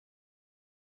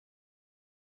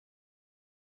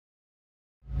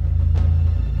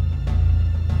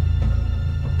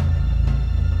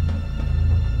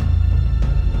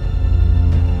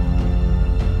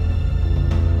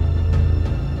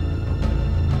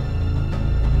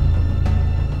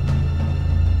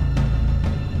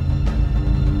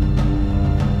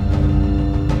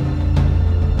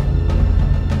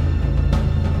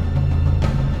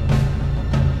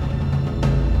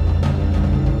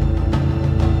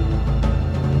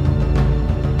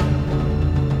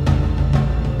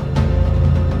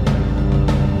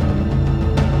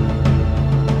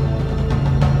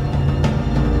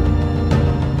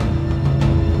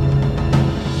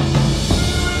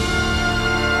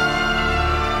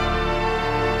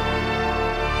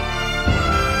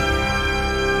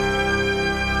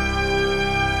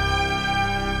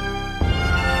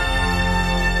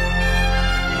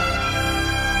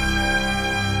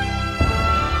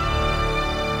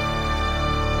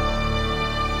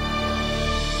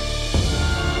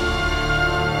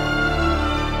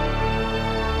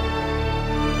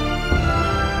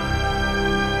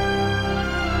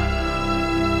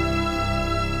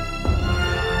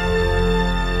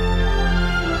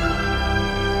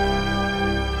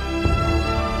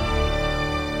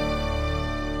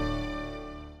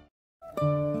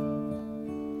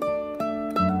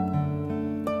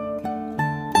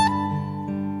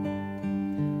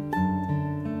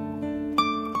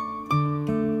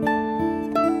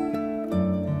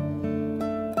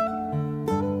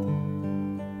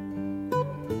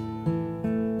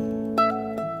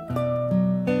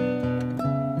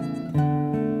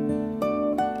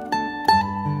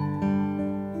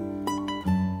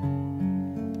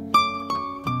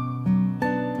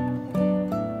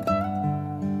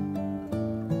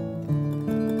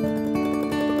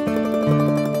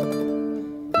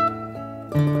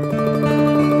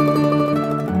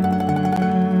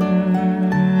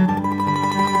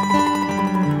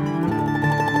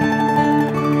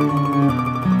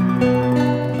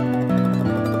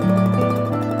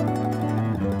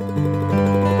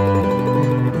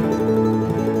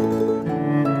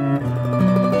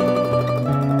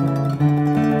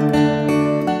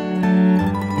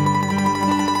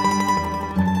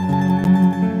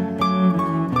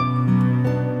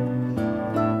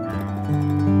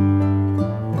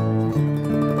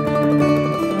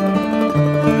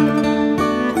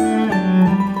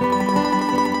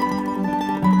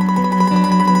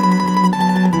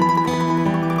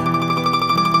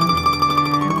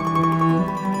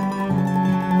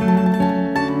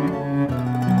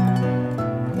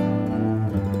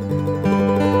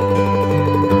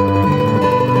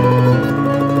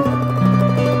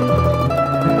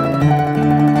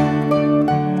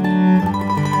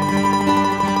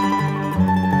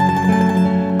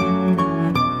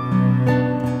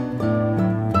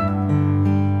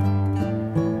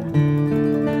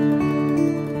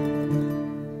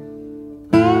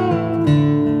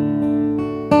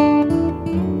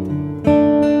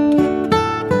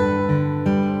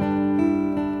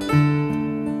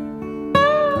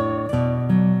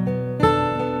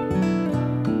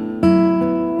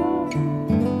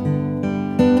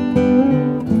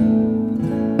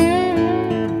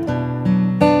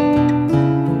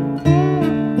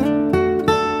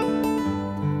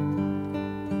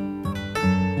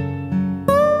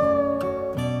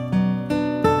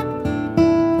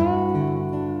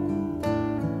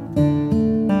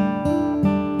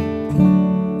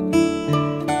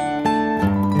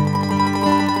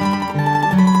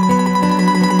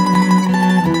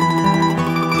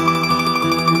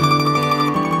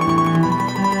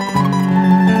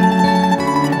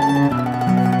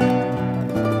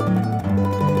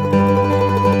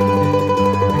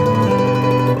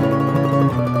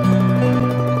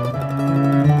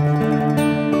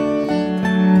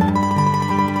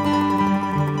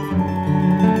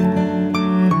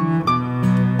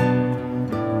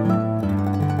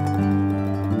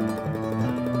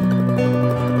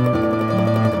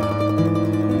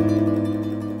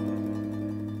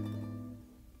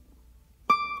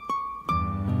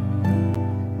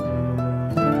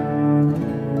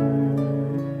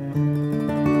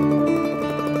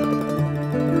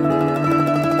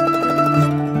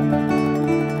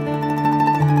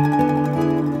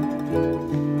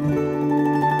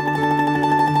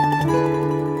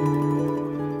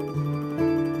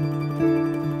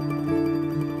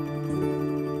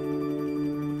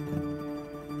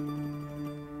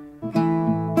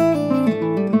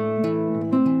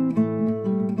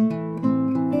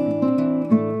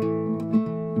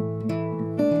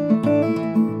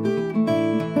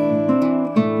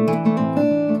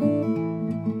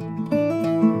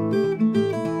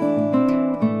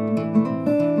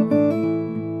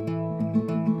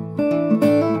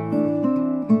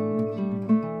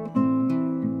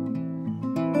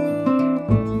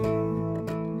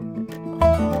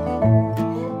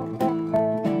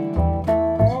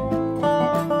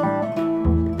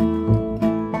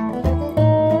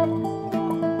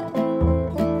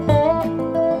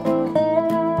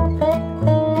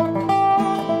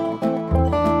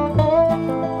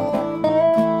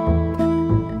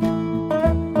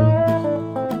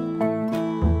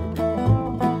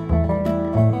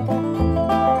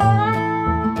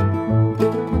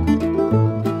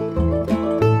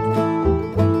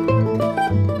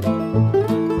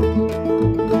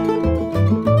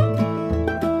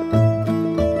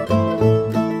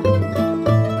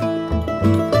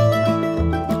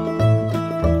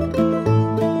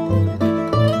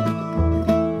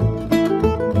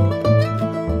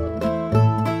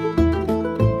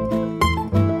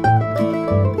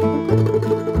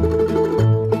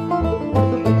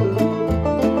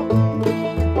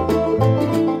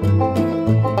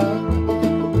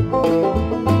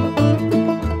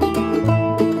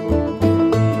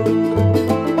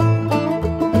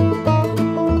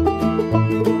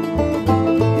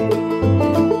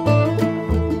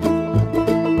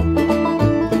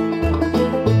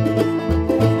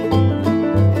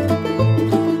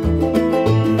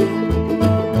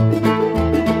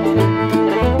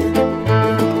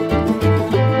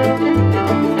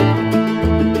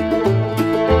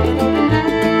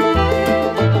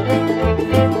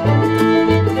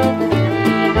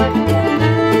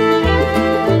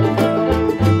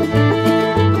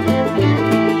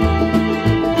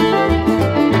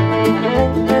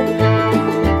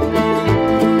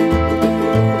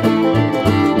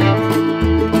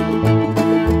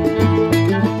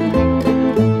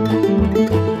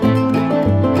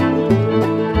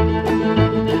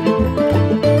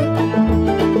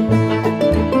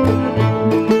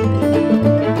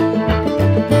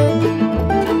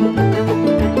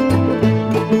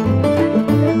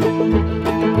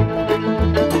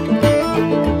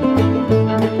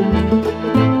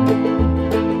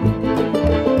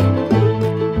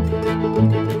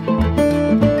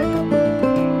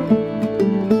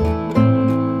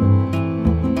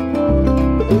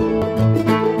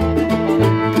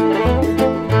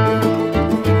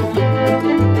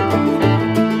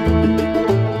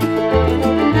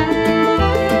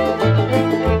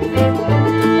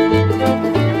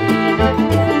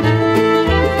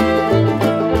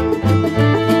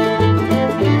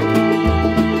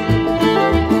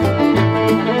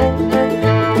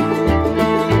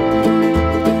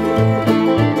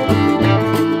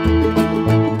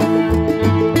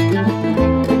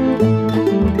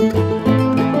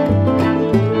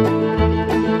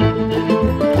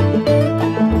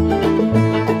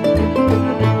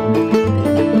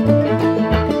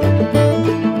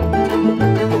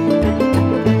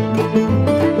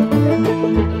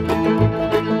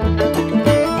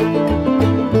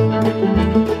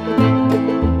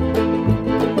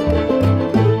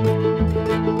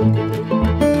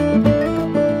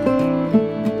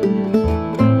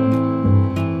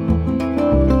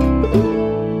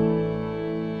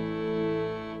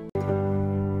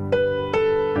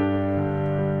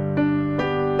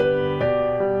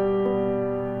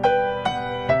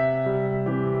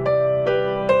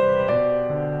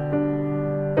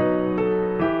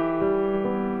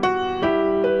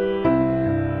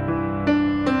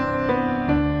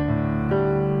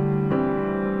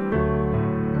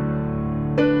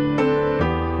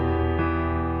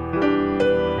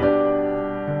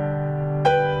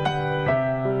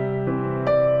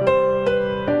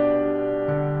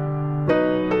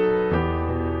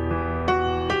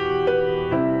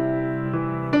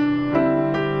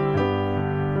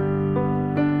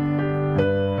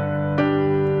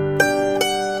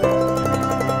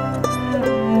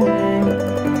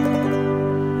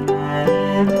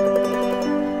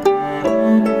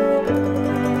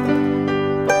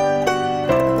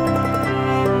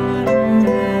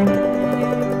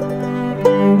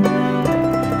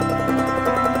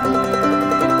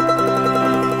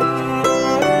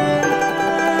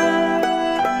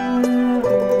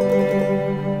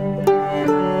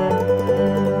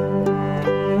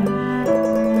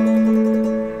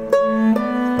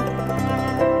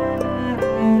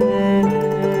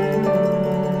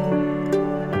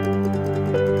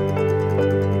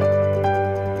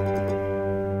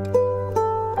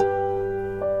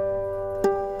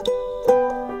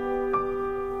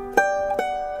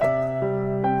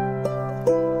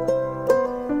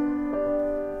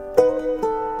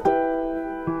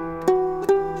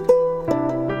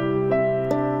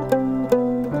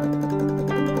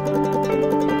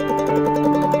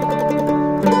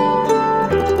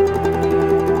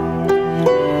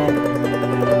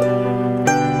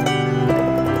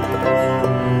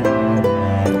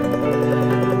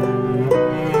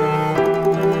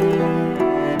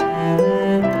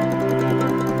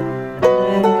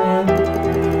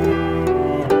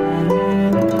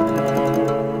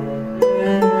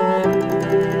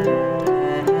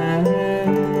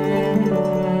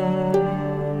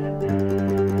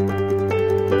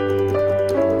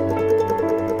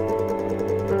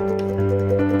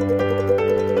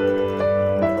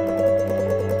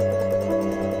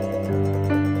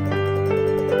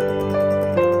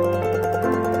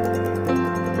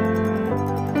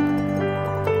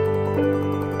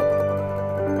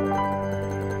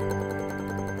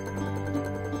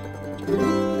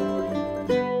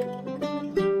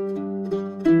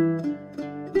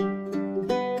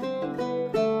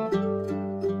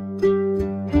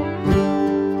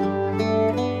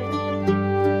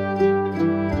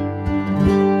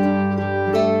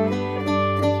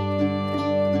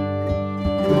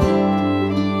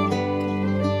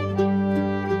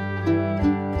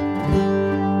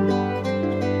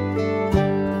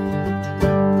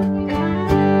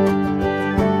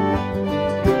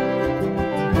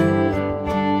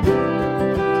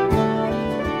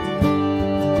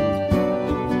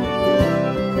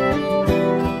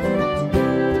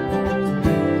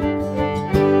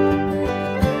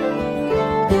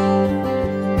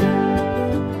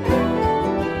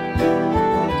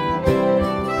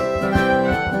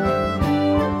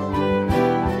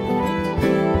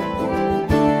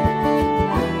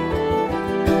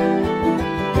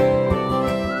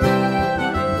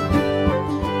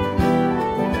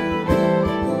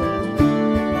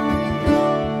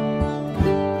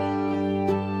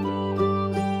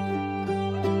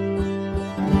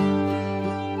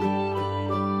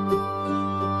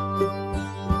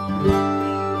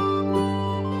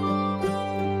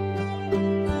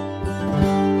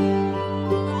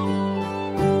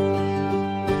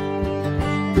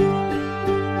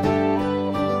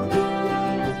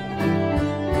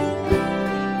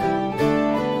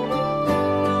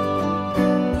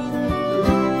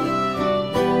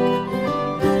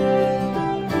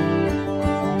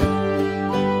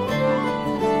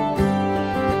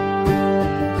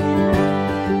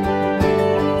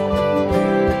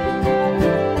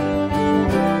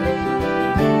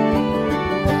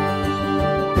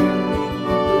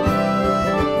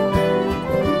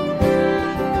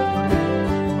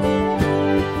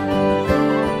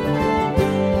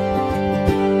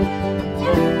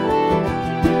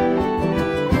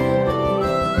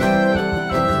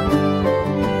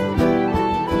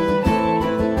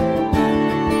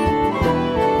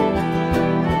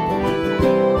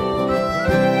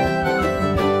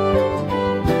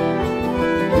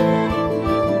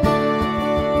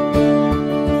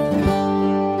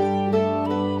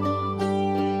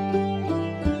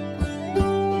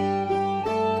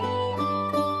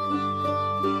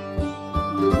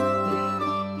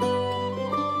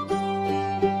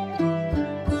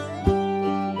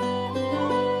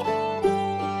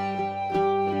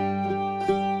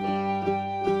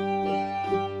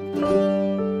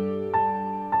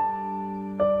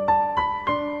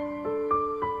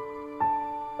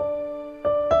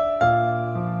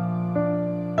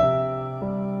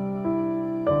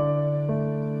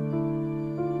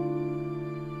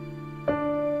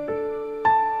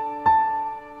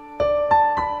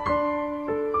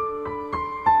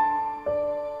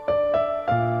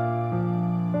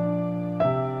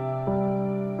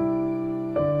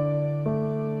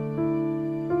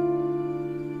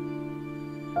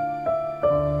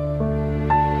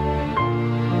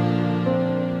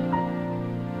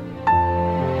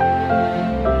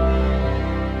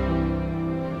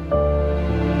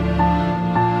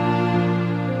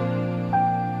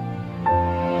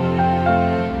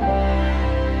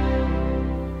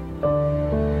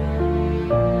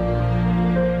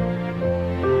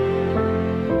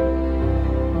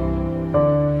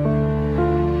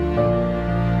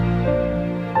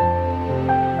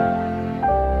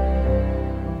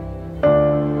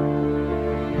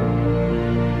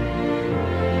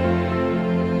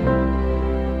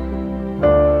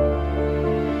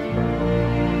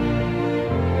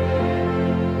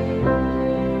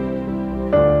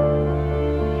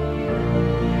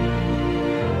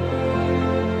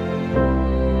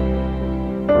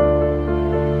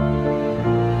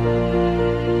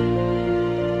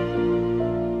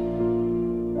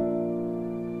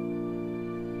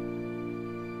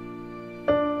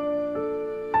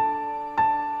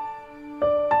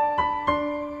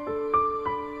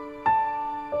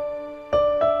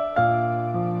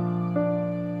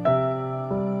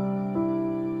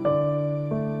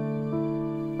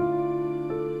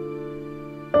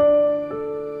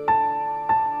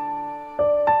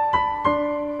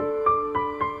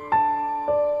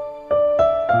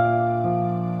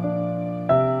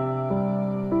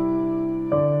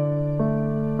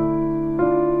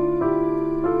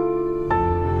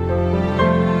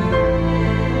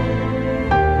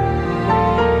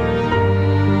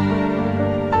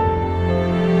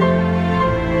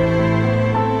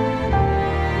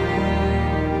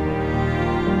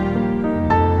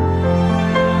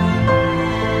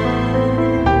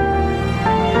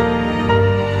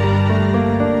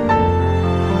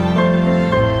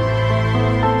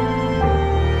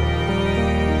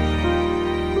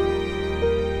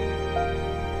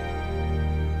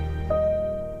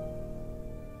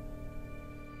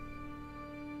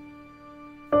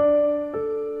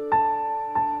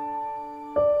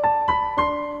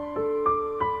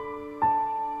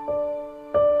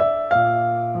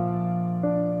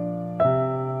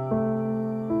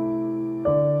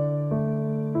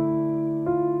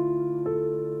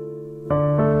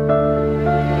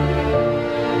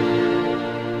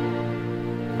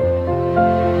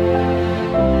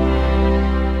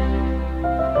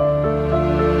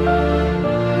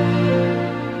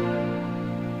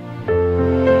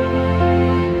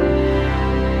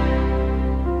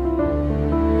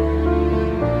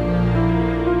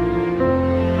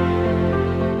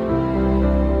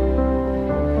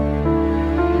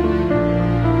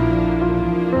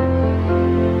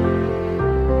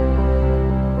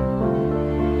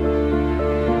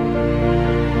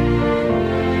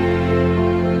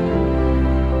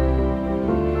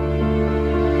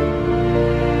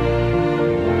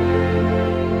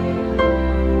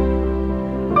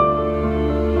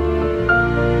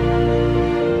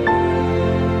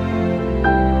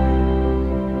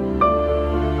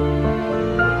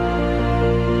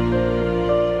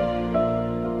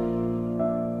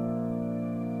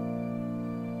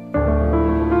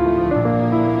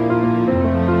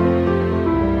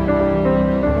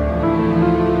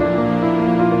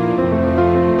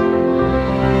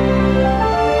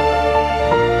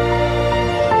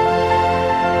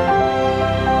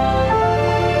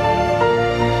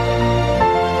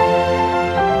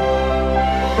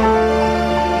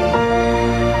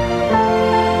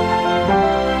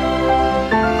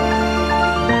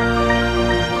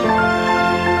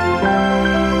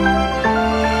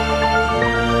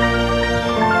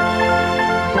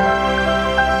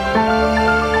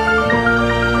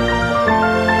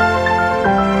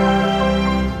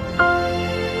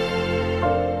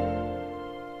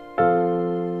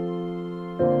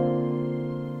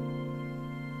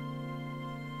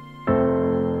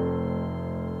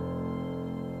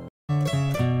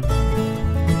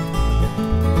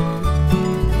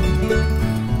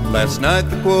Last night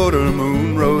the quarter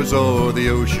moon rose o'er the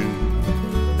ocean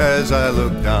as I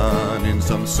looked on in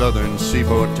some southern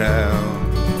seaport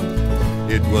town.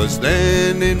 It was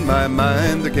then in my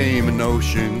mind there came a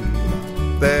notion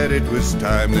that it was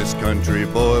time this country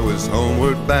boy was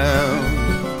homeward bound.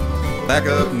 Back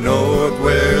up north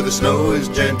where the snow is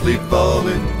gently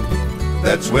falling,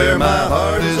 that's where my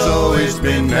heart has always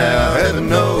been now, heaven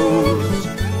knows.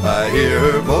 I hear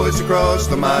her voice across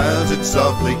the miles, it's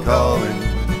softly calling.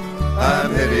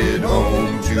 I'm headed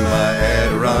home to my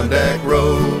Adirondack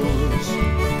rose.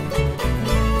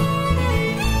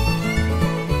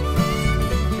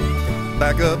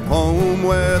 Back up home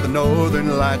where the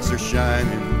northern lights are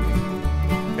shining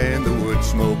and the wood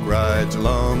smoke rides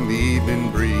along the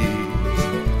evening breeze.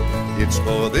 It's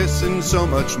for this and so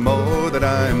much more that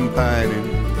I'm pining,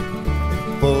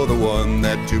 for the one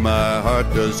that to my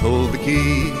heart does hold the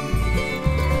key.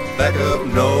 Back up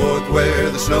north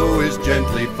where the snow is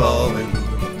gently falling,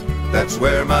 that's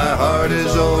where my heart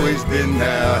has always been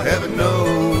now, heaven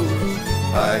knows.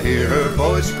 I hear her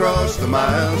voice across the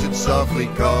miles, it's softly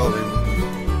calling.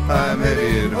 I'm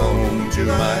headed home to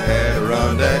my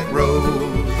Adirondack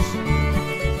rose.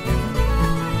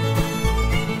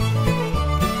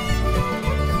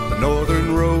 The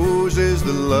northern rose is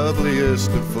the loveliest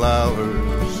of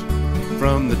flowers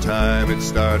from the time it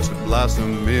starts to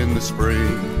blossom in the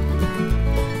spring.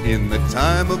 In the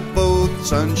time of both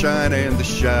sunshine and the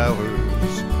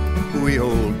showers, we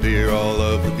hold dear all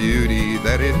of the beauty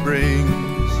that it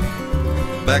brings.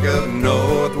 Back up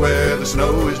north where the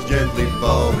snow is gently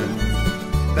falling,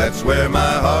 that's where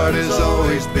my heart has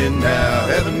always been now,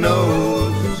 heaven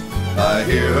knows. I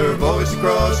hear her voice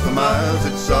across the miles,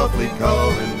 it's softly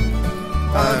calling.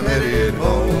 I'm headed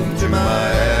home to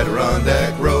my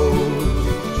Adirondack rose.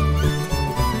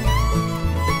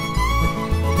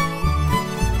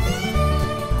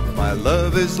 My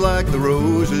love is like the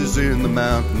roses in the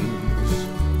mountains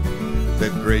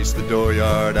that grace the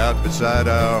dooryard out beside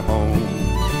our home,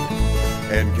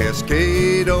 and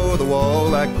cascade o'er the wall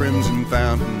like crimson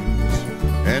fountains,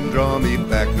 and draw me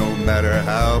back no matter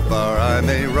how far I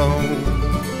may roam.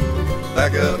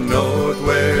 Back up north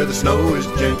where the snow is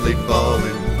gently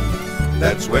falling,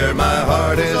 that's where my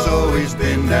heart has always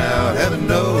been now, heaven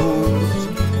knows.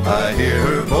 I hear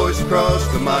her voice across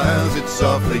the miles, it's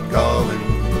softly calling.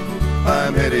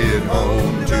 I'm headed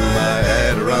home to my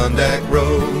Adirondack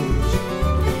rose.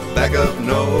 Back up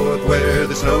north where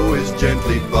the snow is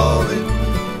gently falling,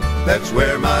 that's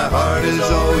where my heart has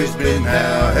always been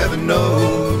now, heaven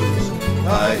knows.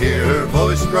 I hear her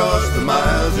voice across the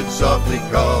miles, it's softly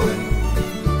calling.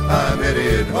 I'm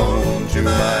headed home to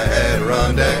my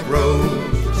Adirondack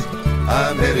rose.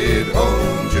 I'm headed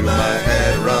home to my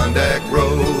Adirondack rose.